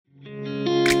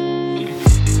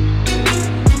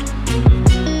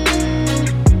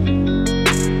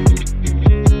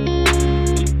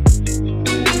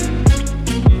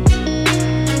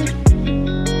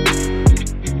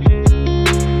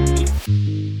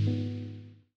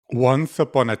Once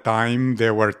upon a time,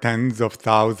 there were tens of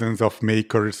thousands of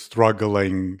makers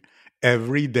struggling.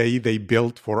 Every day they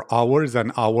built for hours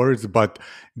and hours, but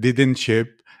didn't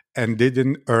ship and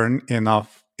didn't earn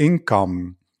enough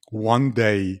income. One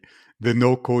day, the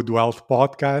No Code Wealth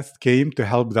podcast came to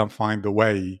help them find a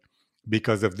way.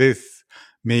 Because of this,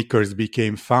 makers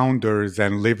became founders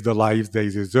and lived the lives they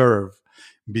deserve.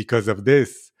 Because of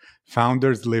this,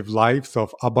 founders live lives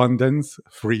of abundance,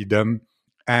 freedom,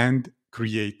 and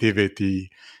creativity.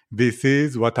 This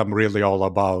is what I'm really all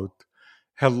about.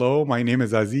 Hello, my name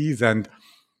is Aziz, and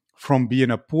from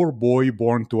being a poor boy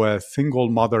born to a single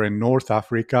mother in North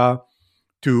Africa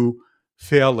to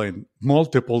failing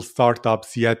multiple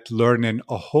startups, yet learning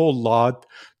a whole lot,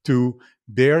 to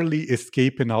barely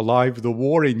escaping alive the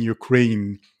war in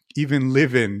Ukraine, even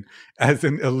living as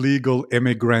an illegal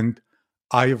immigrant.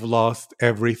 I've lost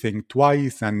everything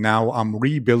twice, and now I'm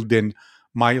rebuilding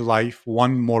my life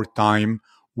one more time,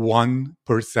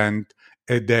 1%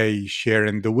 a day,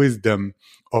 sharing the wisdom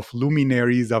of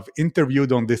luminaries I've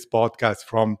interviewed on this podcast,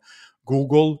 from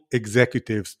Google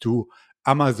executives to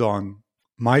Amazon,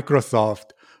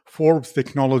 Microsoft, Forbes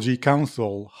Technology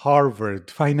Council, Harvard,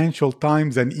 Financial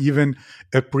Times, and even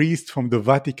a priest from the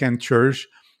Vatican Church.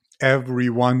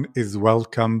 Everyone is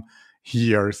welcome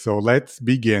here. So let's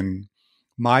begin.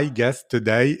 My guest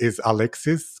today is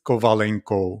Alexis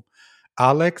Kovalenko.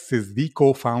 Alex is the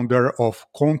co-founder of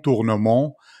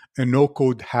Contournement, a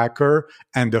no-code hacker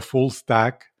and a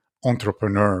full-stack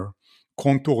entrepreneur.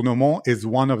 Contournement is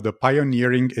one of the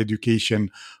pioneering education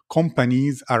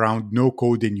companies around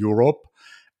no-code in Europe.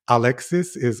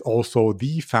 Alexis is also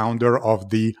the founder of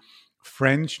the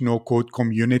French no-code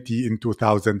community in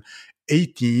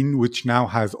 2018, which now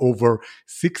has over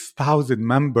 6,000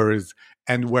 members,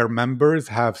 and where members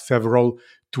have several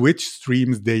Twitch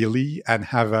streams daily and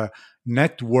have a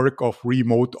network of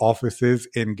remote offices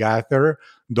in Gather.town.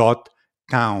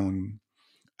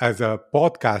 As a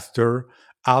podcaster,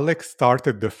 Alex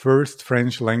started the first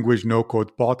French language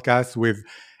no-code podcast with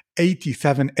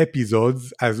 87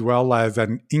 episodes, as well as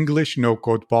an English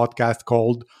no-code podcast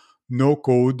called No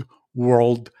Code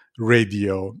World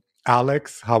Radio.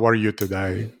 Alex, how are you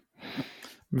today?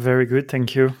 Very good,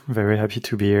 thank you. Very happy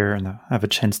to be here and have a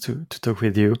chance to talk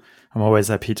with you. I'm always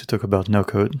happy to talk about no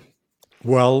code.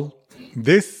 Well,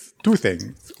 two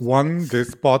things. One,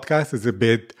 this podcast is a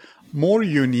bit more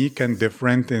unique and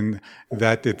different in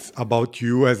that it's about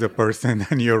you as a person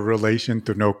and your relation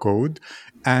to no code.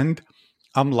 And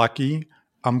I'm lucky,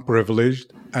 I'm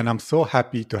privileged, and I'm so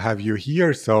happy to have you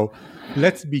here. So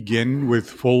let's begin with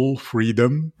full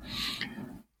freedom.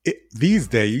 These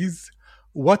days,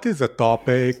 what is a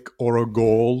topic or a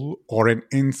goal or an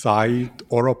insight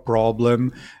or a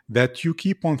problem that you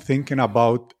keep on thinking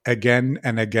about again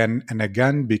and again and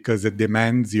again because it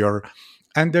demands your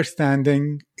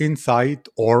understanding, insight,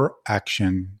 or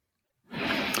action?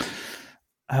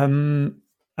 I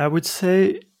would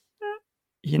say,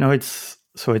 it's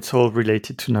all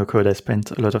related to no code. I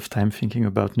spent a lot of time thinking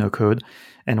about no code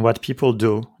and what people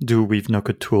do with no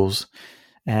code tools.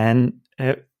 And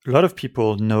a lot of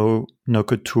people know no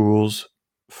code tools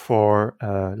for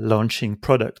launching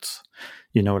products.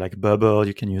 Like Bubble,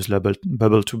 you can use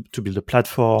Bubble to build a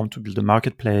platform, to build a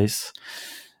marketplace.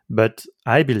 But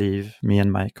I believe, me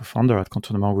and my co-founder at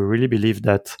Contournement, we really believe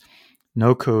that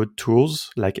no-code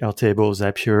tools like Airtable,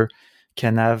 Zapier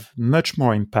can have much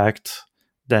more impact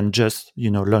than just,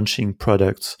 launching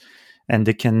products. And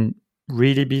they can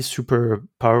really be super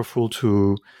powerful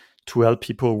to help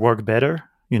people work better,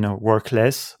 work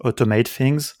less, automate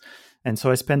things. And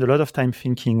so I spend a lot of time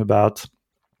thinking about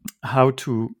how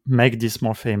to make this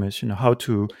more famous, how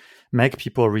to make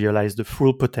people realize the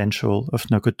full potential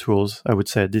of no-code tools. I would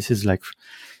say this is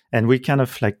and we kind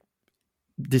of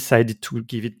decided to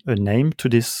give it a name to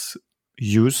this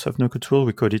use of no-code tool.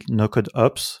 We call it no-code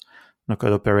ops,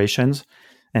 no-code operations.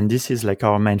 And this is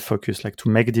our main focus, to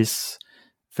make this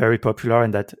very popular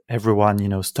and that everyone,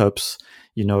 stops,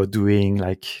 doing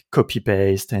copy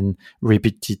paste and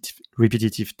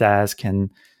repetitive tasks, and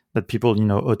that people,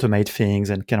 automate things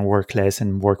and can work less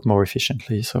and work more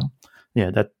efficiently. So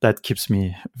yeah, that keeps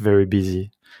me very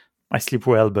busy. I sleep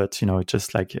well, but,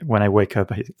 just when I wake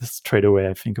up, straight away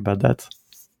I think about that.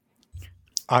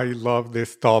 I love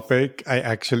this topic. I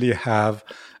actually have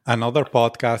another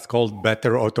podcast called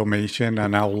Better Automation,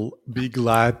 and I'll be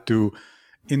glad to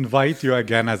invite you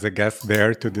again as a guest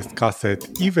there to discuss it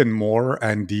even more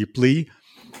and deeply.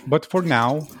 But for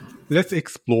now, let's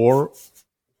explore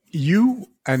you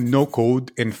and no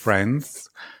code in France.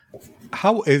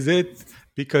 How is it?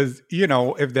 Because,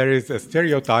 if there is a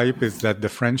stereotype, is that the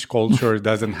French culture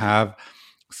doesn't have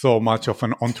so much of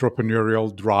an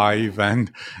entrepreneurial drive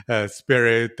and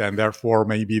spirit, and therefore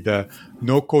maybe the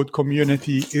no code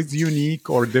community is unique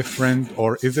or different,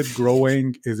 or is it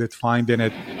growing? Is it finding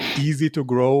it easy to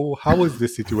grow? How is the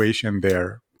situation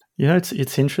there? Yeah,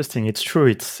 it's interesting. It's true.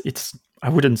 It's I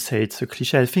wouldn't say it's a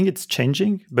cliche. I think it's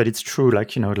changing, but it's true.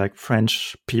 Like, like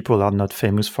French people are not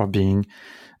famous for being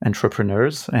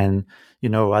entrepreneurs. And,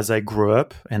 as I grew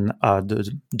up, and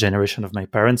the generation of my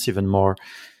parents even more,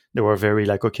 they were very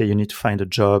like, okay, you need to find a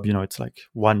job. It's like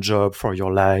one job for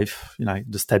your life,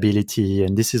 the stability.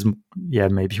 And this is, yeah,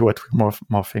 maybe what we're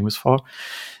more famous for.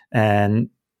 And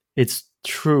it's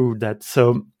true that,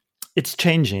 so it's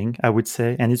changing, I would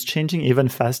say, and it's changing even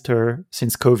faster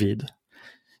since COVID.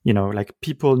 Like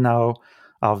people now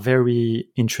are very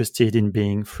interested in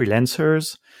being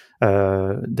freelancers.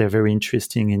 They're very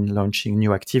interested in launching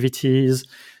new activities.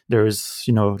 There's,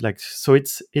 like, so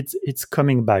it's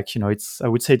coming back. I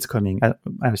would say it's coming. I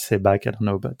would say back. I don't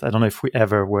know, but I don't know if we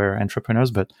ever were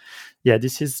entrepreneurs. But yeah,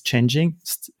 this is changing.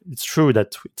 It's true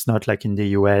that it's not like in the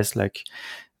US, like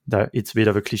it's a bit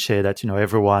of a cliche that,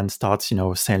 everyone starts,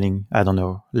 selling, I don't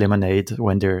know, lemonade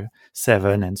when they're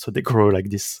 7. And so they grow like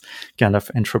this kind of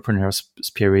entrepreneur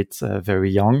spirit very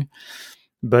young.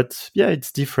 But yeah,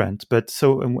 it's different. But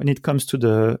so when it comes to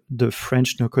the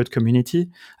French no-code community,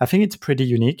 I think it's pretty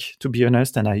unique, to be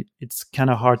honest. And it's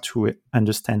kind of hard to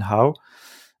understand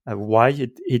why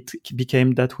it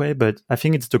became that way. But I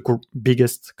think it's the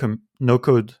biggest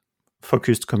no-code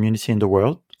focused community in the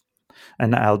world.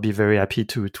 And I'll be very happy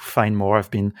to find more.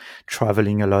 I've been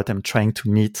traveling a lot. I'm trying to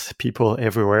meet people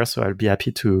everywhere. So I'll be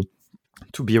happy to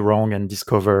be wrong and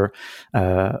discover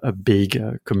a big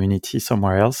community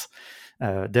somewhere else.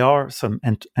 There are some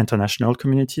international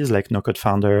communities like No Code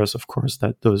Founders, of course,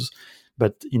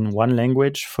 but in one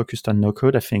language focused on no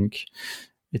code, I think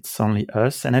it's only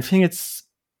us. And I think it's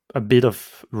a bit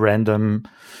of random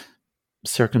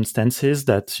circumstances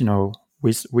that,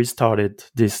 we started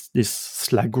this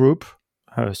Slack group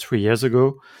 3 years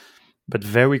ago, but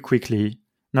very quickly,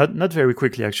 not very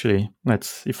quickly actually.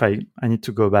 I need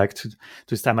to go back to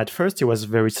this time. At first, it was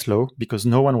very slow because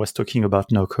no one was talking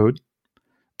about no code.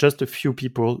 Just a few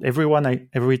people.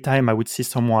 Every time I would see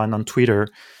someone on Twitter,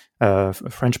 a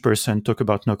French person, talk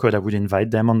about no code, I would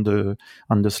invite them on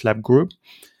the Slack group.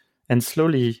 And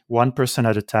slowly, one person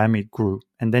at a time, it grew.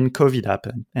 And then COVID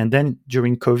happened. And then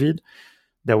during COVID,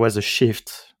 there was a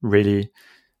shift, really.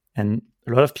 And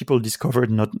a lot of people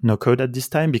discovered no code at this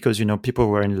time because, people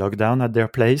were in lockdown at their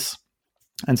place.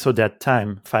 And so they had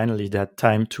time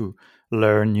to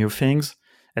learn new things.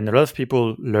 And a lot of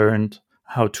people learned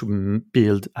how to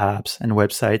build apps and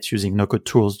websites using no-code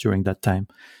tools during that time.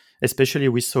 Especially,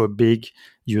 we saw a big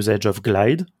usage of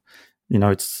Glide.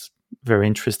 It's a very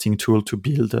interesting tool to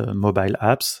build mobile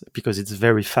apps because it's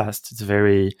very fast. It's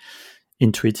very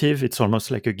intuitive. It's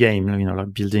almost like a game,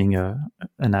 like building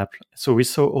an app. So we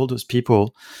saw all those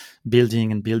people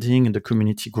building, and the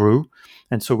community grew.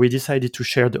 And so we decided to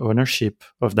share the ownership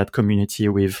of that community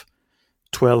with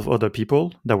 12 other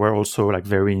people that were also like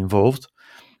very involved.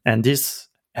 And this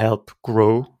helped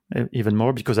grow even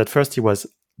more because at first it was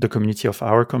the community of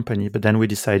our company, but then we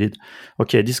decided,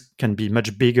 okay, this can be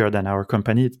much bigger than our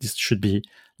company. This should be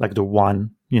like the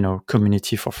one,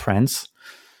 community for France.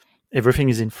 Everything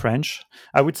is in French.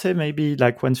 I would say maybe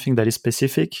like one thing that is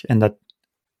specific and that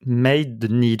made the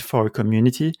need for a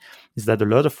community is that a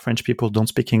lot of French people don't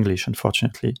speak English,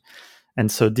 unfortunately.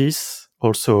 And so this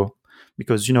also,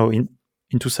 because, in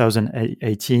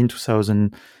 2018,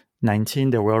 2019,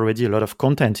 there were already a lot of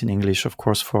content in English, of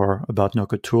course, about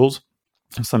no-code tools.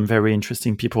 Some very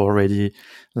interesting people already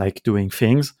like doing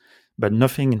things, but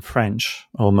nothing in French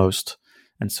almost.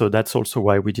 And so that's also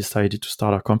why we decided to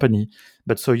start our company.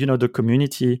 But so, the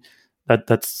community,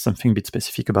 that's something a bit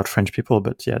specific about French people,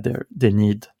 but yeah, they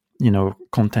need,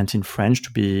 content in French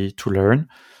to learn.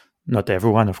 Not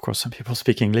everyone, of course, some people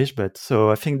speak English, but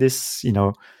so I think this,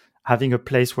 having a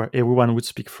place where everyone would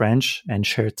speak French and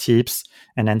share tips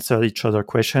and answer each other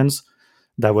questions,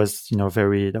 that was,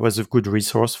 that was a good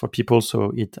resource for people.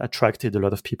 So it attracted a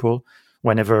lot of people.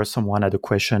 Whenever someone had a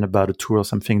question about a tool or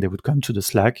something, they would come to the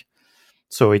Slack.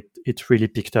 So it really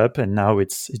picked up, and now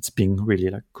it's been really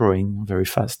like growing very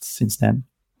fast since then.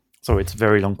 So it's a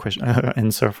very long question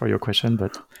answer for your question,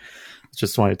 but I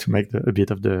just wanted to make a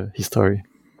bit of the history.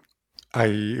 I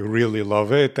really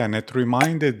love it, and it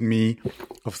reminded me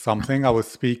of something. I was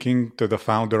speaking to the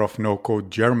founder of No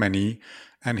Code Germany,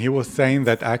 and he was saying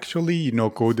that actually no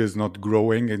code is not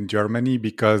growing in Germany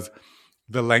because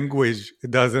the language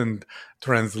doesn't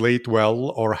translate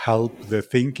well or help the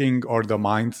thinking or the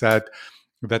mindset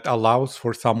that allows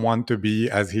for someone to be,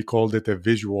 as he called it, a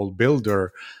visual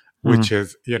builder, Mm. which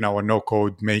is, a no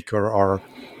code maker or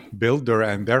builder.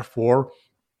 And therefore,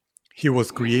 he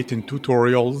was creating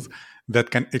tutorials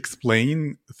that can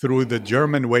explain through the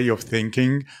German way of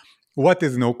thinking what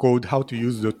is no code, how to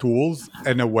use the tools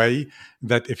in a way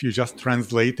that if you just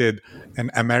translated an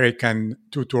American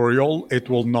tutorial, it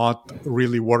will not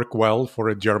really work well for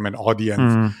a German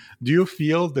audience. Mm. Do you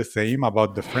feel the same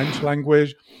about the French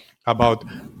language, about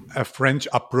a French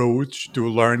approach to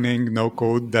learning no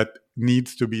code that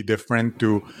needs to be different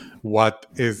to what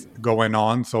is going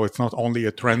on? So it's not only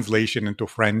a translation into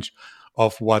French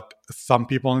of what some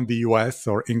people in the US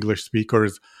or English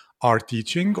speakers are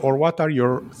teaching, or what are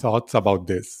your thoughts about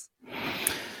this?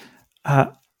 I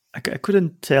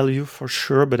couldn't tell you for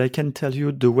sure, but I can tell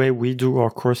you the way we do our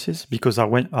courses, because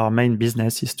our main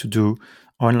business is to do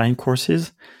online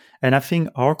courses. And I think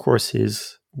our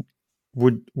courses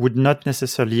would not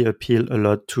necessarily appeal a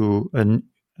lot to an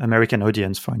American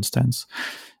audience, for instance,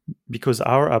 because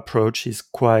our approach is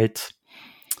quite,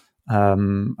 I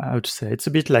would say, it's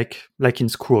a bit like in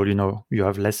school. You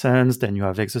have lessons, then you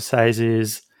have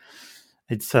exercises.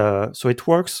 It's so it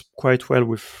works quite well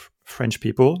with French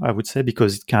people, I would say,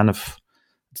 because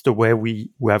it's the way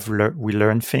we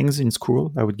learn things in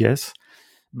school, I would guess.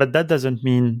 But that doesn't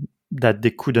mean that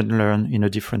they couldn't learn in a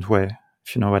different way,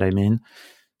 if you know what I mean.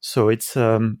 So it's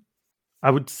I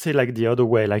would say like the other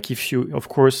way. Like if you, of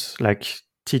course, like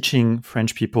teaching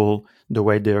French people the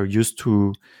way they're used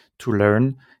to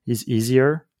learn is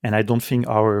easier, and I don't think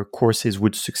our courses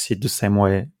would succeed the same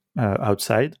way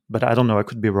outside. But I don't know. I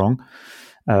could be wrong.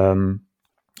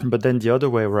 But then the other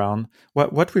way around,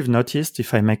 what we've noticed,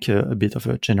 if I make a bit of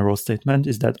a general statement,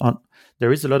 is that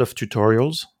there is a lot of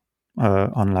tutorials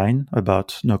online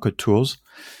about no-code tools.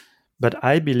 But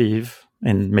I believe,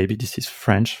 and maybe this is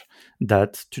French,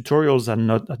 that tutorials are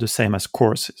not the same as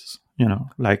courses.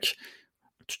 Like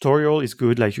tutorial is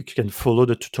good. Like you can follow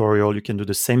the tutorial, you can do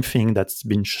the same thing that's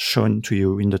been shown to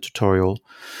you in the tutorial,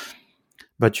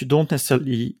 but you don't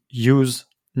necessarily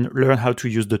learn how to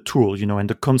use the tool, and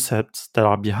the concepts that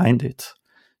are behind it.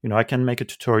 I can make a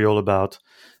tutorial about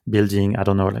building, I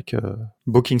don't know, like a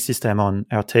booking system on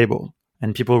Airtable,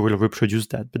 and people will reproduce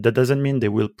that. But that doesn't mean they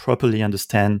will properly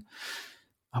understand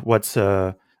what's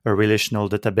a relational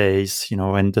database,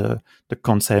 and the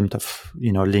concept of,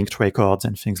 linked records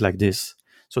and things like this.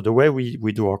 So the way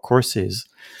we do our courses,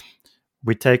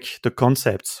 we take the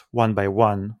concepts one by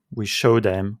one, we show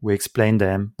them, we explain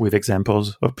them with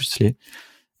examples, obviously,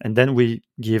 and then we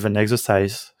give an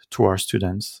exercise to our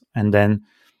students. And then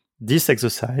this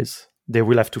exercise, they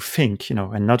will have to think,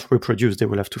 and not reproduce. They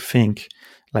will have to think,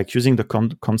 like using the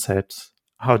concepts,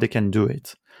 how they can do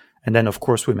it. And then, of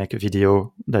course, we make a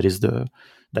video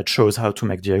that shows how to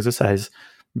make the exercise.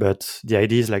 But the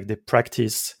idea is like they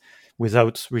practice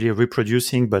without really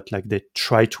reproducing, but like they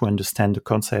try to understand the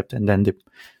concept and then they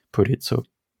put it. So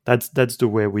that's the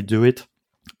way we do it.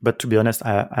 But to be honest,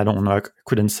 I don't know. I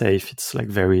couldn't say if it's like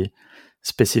very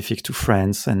specific to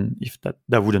France and if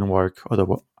that wouldn't work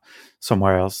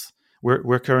somewhere else.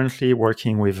 We're currently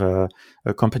working with a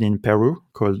company in Peru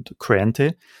called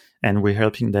Creente, and we're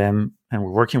helping them and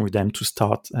we're working with them to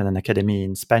start an academy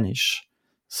in Spanish.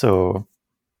 So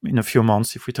in a few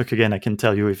months, if we talk again, I can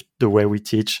tell you if the way we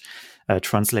teach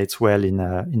translates well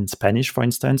in Spanish, for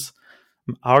instance.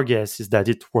 Our guess is that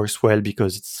it works well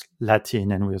because it's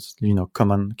Latin and with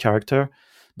common character.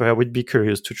 But I would be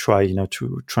curious to try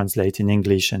to translate in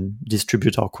English and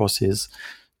distribute our courses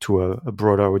to a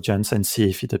broader audience and see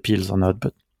if it appeals or not.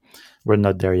 But we're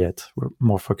not there yet. We're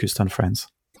more focused on France.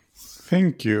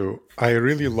 Thank you. I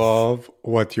really love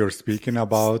what you're speaking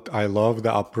about. I love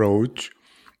the approach.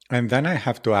 And then I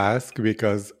have to ask,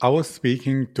 because I was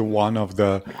speaking to one of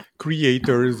the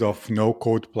creators of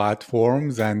no-code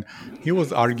platforms, and he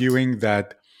was arguing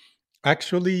that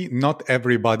actually not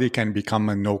everybody can become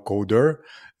a no-coder,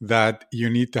 that you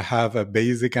need to have a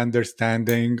basic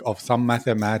understanding of some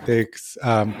mathematics,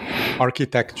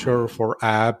 architecture for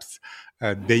apps,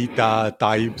 data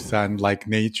types and like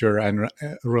nature and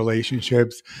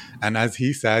relationships. And as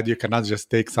he said, you cannot just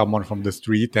take someone from the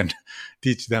street and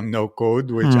teach them no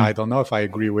code, which I don't know if I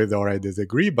agree with or I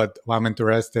disagree, but I'm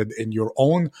interested in your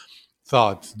own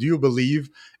thoughts. Do you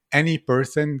believe any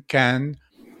person can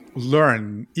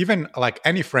learn, even like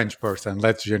any French person,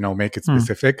 let's make it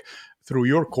specific, through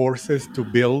your courses to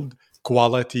build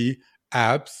quality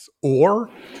apps? Or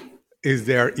is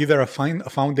there either a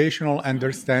foundational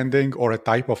understanding or a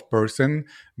type of person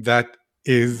that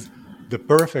is the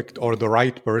perfect or the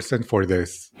right person for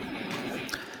this?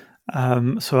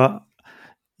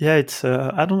 Yeah, it's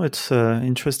I don't know. It's an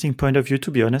interesting point of view.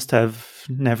 To be honest, I've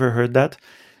I've never heard that.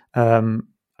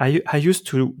 I used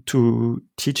to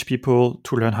teach people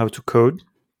to learn how to code,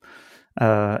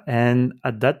 and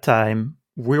at that time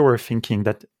we were thinking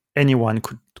that anyone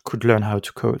could learn how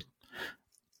to code.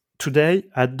 Today,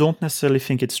 I don't necessarily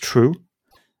think it's true,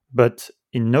 but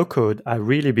in no code, I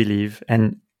really believe,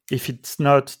 and if it's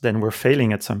not, then we're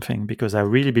failing at something, because I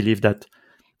really believe that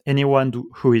anyone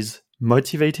who is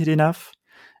motivated enough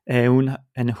and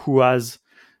who has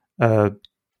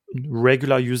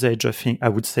regular usage of, I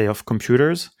would say, of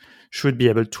computers should be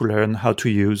able to learn how to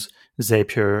use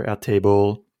Zapier,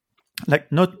 Airtable.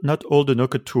 Like not all the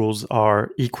no-code tools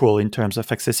are equal in terms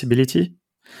of accessibility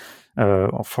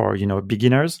for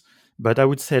beginners. But I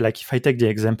would say, like, if I take the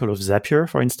example of Zapier,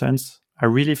 for instance, I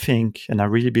really think and I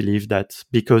really believe that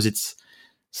because it's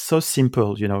so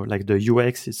simple, like the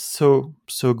UX is so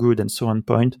good and so on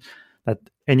point, that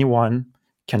anyone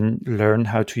can learn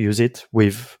how to use it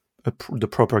with the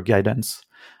proper guidance,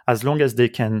 as long as they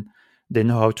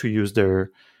know how to use their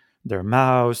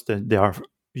mouse. That they are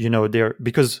they're,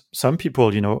 because some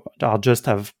people are just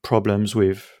have problems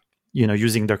with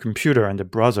using their computer and the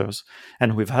browsers,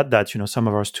 and we've had that. Some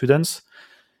of our students,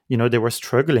 they were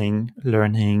struggling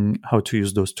learning how to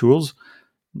use those tools,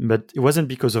 but it wasn't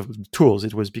because of the tools.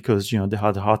 It was because they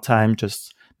had a hard time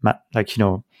just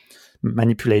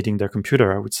manipulating their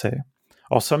computer, I would say.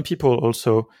 Or some people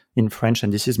also in French,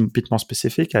 and this is a bit more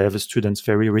specific. I have a student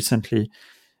very recently.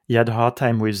 He had a hard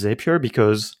time with Zapier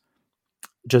because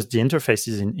just the interface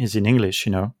is in English,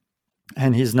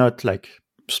 and he's not like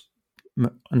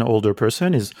an older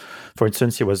person. For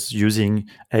instance, he was using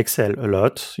Excel a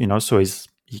lot, so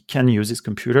he can use his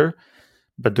computer,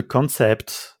 but the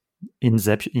concept in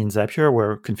Zapier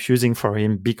were confusing for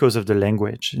him because of the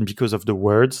language and because of the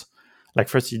words. Like,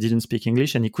 first, he didn't speak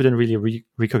English and he couldn't really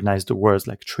recognize the words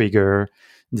like trigger,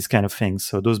 this kind of things.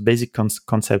 So those basic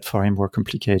concepts for him were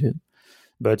complicated.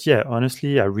 But yeah,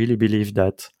 honestly, I really believe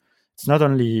that it's not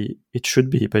only it should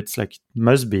be, but it's like it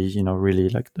must be, really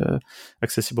like the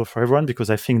accessible for everyone, because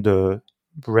I think the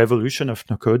revolution of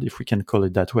no code, if we can call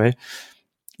it that way,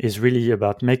 is really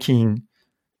about making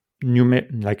new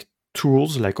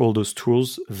tools, like all those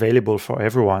tools, available for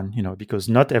everyone, because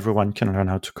not everyone can learn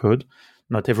how to code.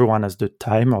 Not everyone has the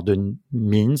time or the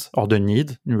means or the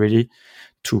need really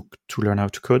to learn how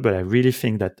to code. But I really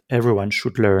think that everyone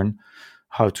should learn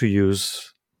how to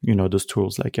use, those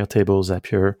tools like Airtable,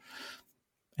 Zapier,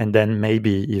 and then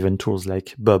maybe even tools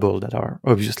like Bubble that are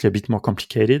obviously a bit more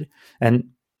complicated.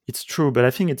 And it's true, but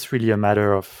I think it's really a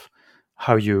matter of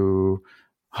how you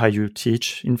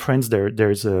teach. In France,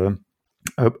 there's a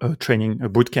training, a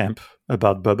boot camp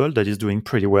about Bubble that is doing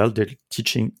pretty well. They're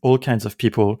teaching all kinds of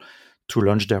people to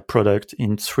launch their product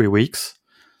in 3 weeks.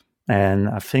 And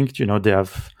I think, they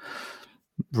have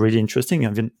really interesting.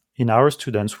 I mean, in our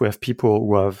students, we have people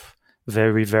who have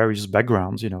very various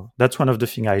backgrounds. That's one of the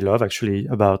things I love actually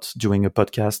about doing a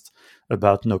podcast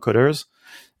about no coders,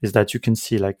 is that you can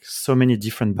see like so many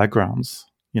different backgrounds.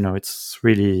 It's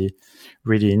really,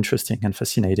 really interesting and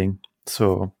fascinating.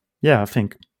 So yeah, I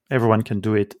think everyone can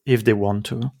do it if they want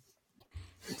to.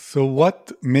 So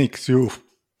what makes you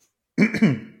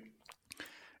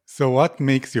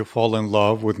fall in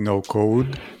love with no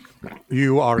code?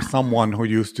 You are someone who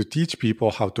used to teach people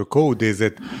how to code. Is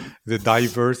it the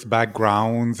diverse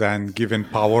backgrounds and giving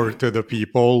power to the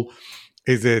people?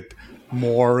 Is it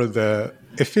more the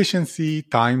efficiency,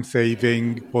 time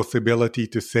saving, possibility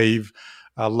to save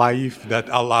a life that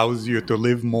allows you to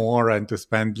live more and to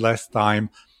spend less time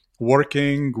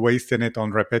working, wasting it on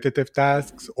repetitive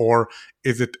tasks? Or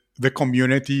is it the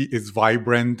community is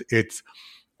vibrant? It's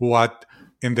what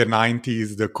in the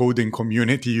 90s the coding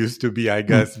community used to be, I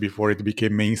guess, before it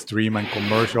became mainstream and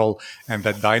commercial, and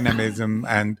that dynamism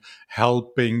and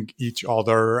helping each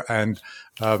other and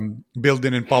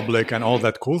building in public and all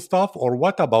that cool stuff? Or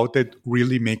what about it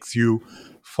really makes you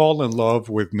fall in love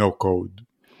with no code?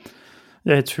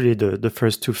 Yeah, it's really the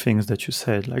first two things that you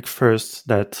said. Like, first,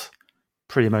 that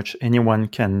pretty much anyone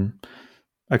can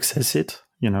access it,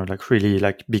 like really,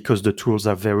 like, because the tools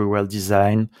are very well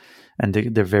designed and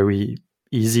they're very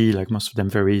easy, like most of them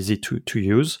very easy to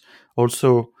use.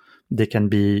 Also, they can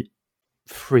be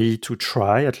free to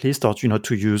try at least, or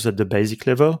to use at the basic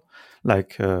level.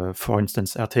 Like for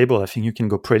instance, Airtable, I think you can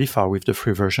go pretty far with the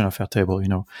free version of Airtable,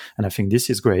 and I think this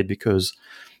is great because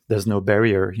there's no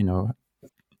barrier,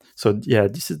 So yeah,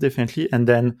 this is definitely. And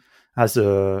then as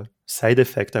a side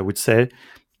effect, I would say,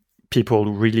 people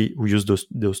who use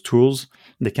those tools,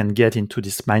 they can get into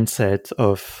this mindset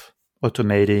of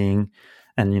automating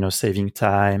and saving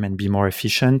time and be more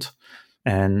efficient.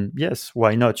 And yes,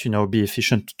 why not be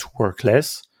efficient to work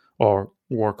less, or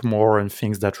work more on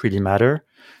things that really matter,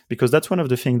 because that's one of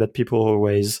the things that people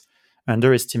always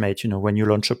underestimate. When you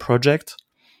launch a project,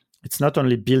 it's not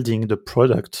only building the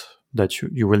product that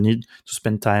you will need to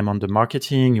spend time on the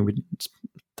marketing, you will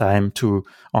time to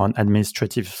on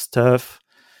administrative stuff.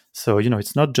 So,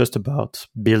 it's not just about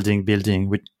building,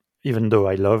 even though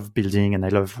I love building and I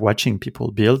love watching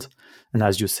people build. And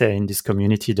as you say, in this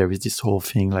community, there is this whole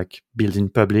thing like build in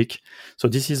public. So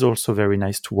this is also very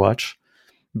nice to watch.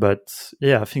 But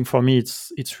yeah, I think for me,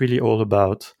 it's really all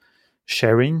about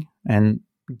sharing and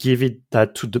give it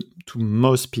that to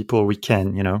most people we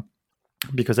can,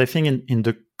 because I think in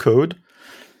the code,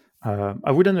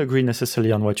 I wouldn't agree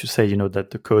necessarily on what you say,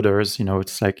 that the coders,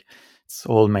 it's like it's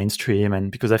all mainstream.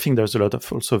 And because I think there's a lot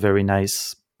of also very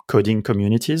nice coding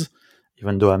communities,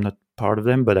 even though I'm not part of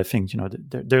them. But I think,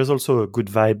 there's also a good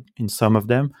vibe in some of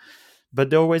them. But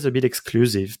they're always a bit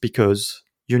exclusive because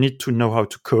you need to know how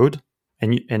to code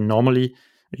and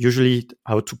usually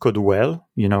how to code well,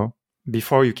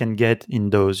 before you can get in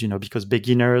those, because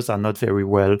beginners are not very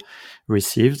well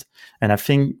received. And I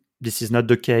think this is not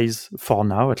the case for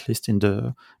now, at least in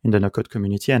the no-code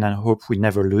community. And I hope we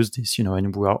never lose this,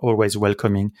 and we are always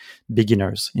welcoming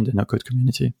beginners in the no-code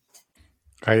community.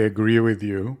 I agree with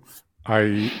you.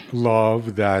 I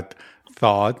love that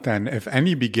thought. And if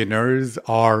any beginners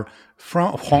are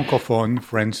francophone,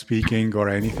 French speaking, or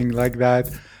anything like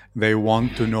that, they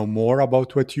want to know more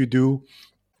about what you do,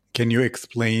 can you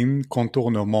explain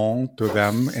Contournement to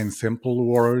them in simple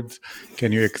words?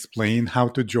 Can you explain how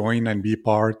to join and be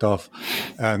part of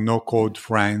No Code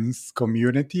France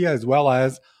community, as well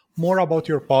as more about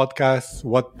your podcast?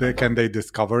 What can they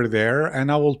discover there?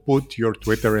 And I will put your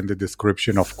Twitter in the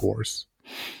description, of course.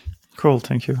 Cool,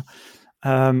 thank you.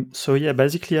 So yeah,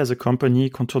 basically as a company,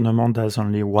 Contournement does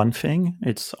only one thing.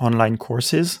 It's online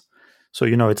courses. So,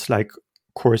 it's like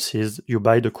courses, you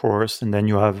buy the course and then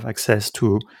you have access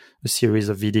to a series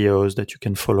of videos that you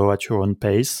can follow at your own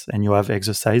pace, and you have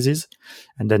exercises.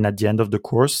 And then at the end of the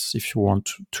course, if you want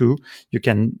to, you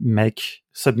can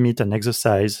submit an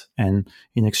exercise, and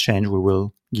in exchange, we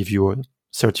will give you a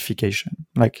certification.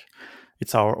 Like,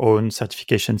 it's our own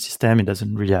certification system. It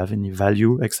doesn't really have any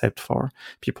value except for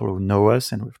people who know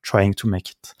us, and we're trying to make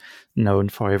it known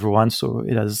for everyone. So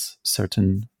it has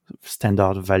certain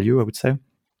standard value, I would say.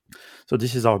 So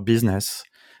this is our business.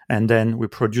 And then we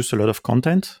produce a lot of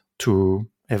content to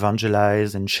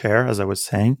evangelize and share, as I was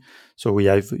saying. So we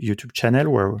have a YouTube channel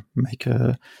where we make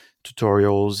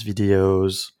tutorials,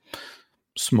 videos,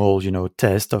 small,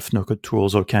 test of no-code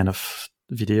tools, all kind of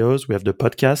videos. We have the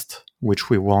podcast, which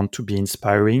we want to be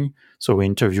inspiring. So we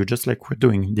interview just like we're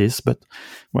doing this, but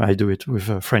when I do it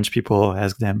with French people, I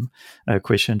ask them a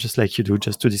question just like you do,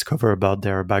 just to discover about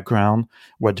their background,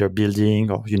 what they're building,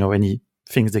 or, any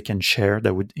things they can share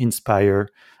that would inspire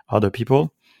other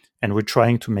people. And we're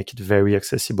trying to make it very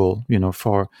accessible,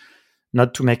 for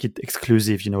not to make it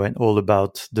exclusive, and all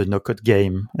about the no-code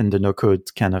game and the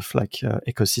no-code kind of like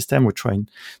ecosystem. We're trying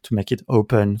to make it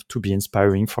open to be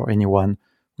inspiring for anyone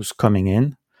who's coming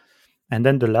in. And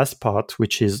then the last part,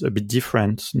 which is a bit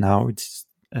different now, it's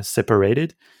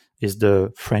separated, is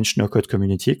the French no-code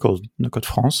community called No Code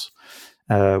France,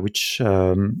 which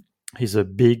is a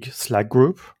big Slack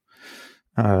group.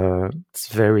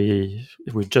 We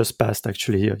just passed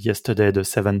actually yesterday the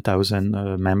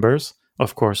 7,000 members.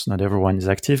 Of course, not everyone is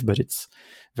active, but it's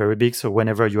very big. So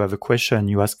whenever you have a question,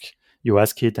 you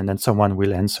ask it, and then someone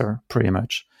will answer pretty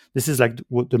much. This is like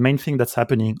the main thing that's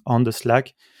happening on the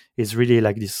Slack is really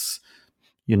like this,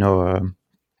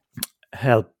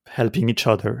 helping each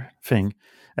other thing.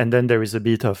 And then there is a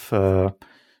bit of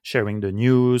sharing the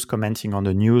news, commenting on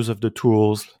the news of the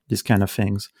tools, these kind of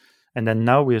things. And then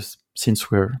now it seems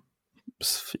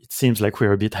like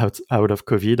we're a bit out of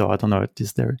COVID, or I don't know, at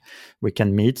least we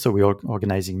can meet. So we're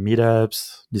organizing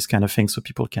meetups, this kind of thing, so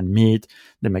people can meet,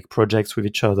 they make projects with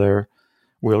each other.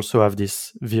 We also have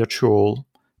this virtual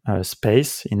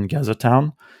space in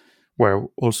Gazatown, where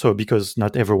also, because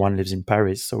not everyone lives in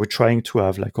Paris, so we're trying to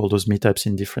have like all those meetups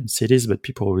in different cities, but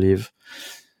people live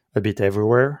a bit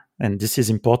everywhere. And this is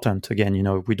important. Again,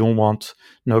 we don't want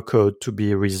no code to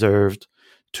be reserved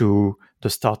to the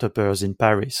startuppers in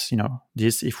Paris.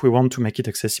 If we want to make it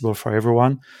accessible for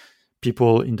everyone,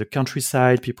 people in the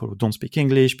countryside, people who don't speak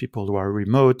English, people who are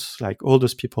remote, like all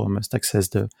those people must access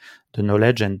the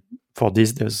knowledge. And for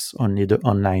this, there's only the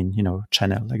online,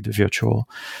 channel, like the virtual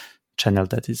channel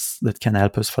that can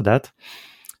help us for that.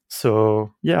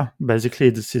 So yeah, basically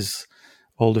this is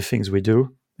all the things we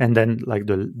do. And then like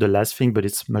the last thing, but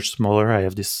it's much smaller, I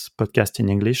have this podcast in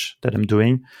English that I'm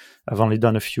doing. I've only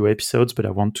done a few episodes, but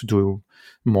I want to do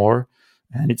more.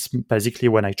 And it's basically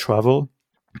when I travel,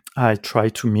 I try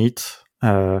to meet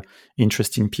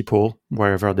interesting people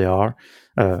wherever they are,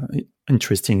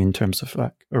 interesting in terms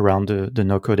of around the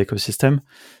no-code ecosystem.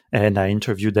 And I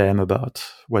interview them about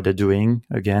what they're doing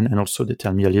again. And also they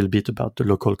tell me a little bit about the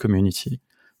local community.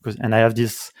 And I have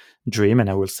this dream, and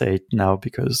I will say it now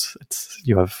because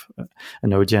you have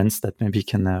an audience that maybe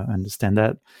can understand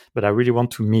that. But I really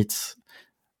want to meet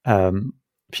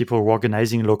people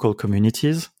organizing local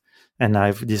communities. And I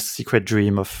have this secret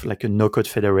dream of like a no-code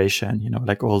federation,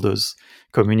 like all those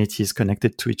communities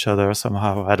connected to each other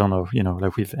somehow. I don't know,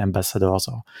 like with ambassadors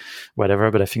or whatever.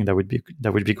 But I think that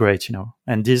would be great,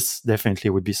 And this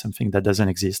definitely would be something that doesn't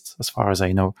exist, as far as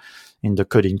I know, in the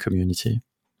coding community.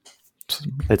 So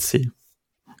let's see.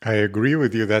 I agree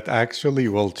with you. That actually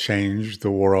will change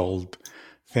the world.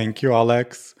 Thank you,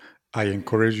 Alex. I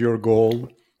encourage your goal.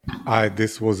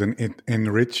 This was an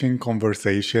enriching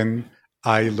conversation.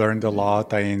 I learned a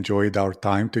lot. I enjoyed our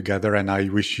time together, and I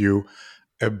wish you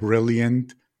a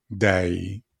brilliant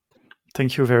day.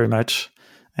 Thank you very much.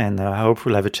 And I hope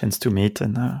we'll have a chance to meet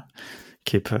and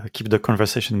keep the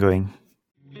conversation going.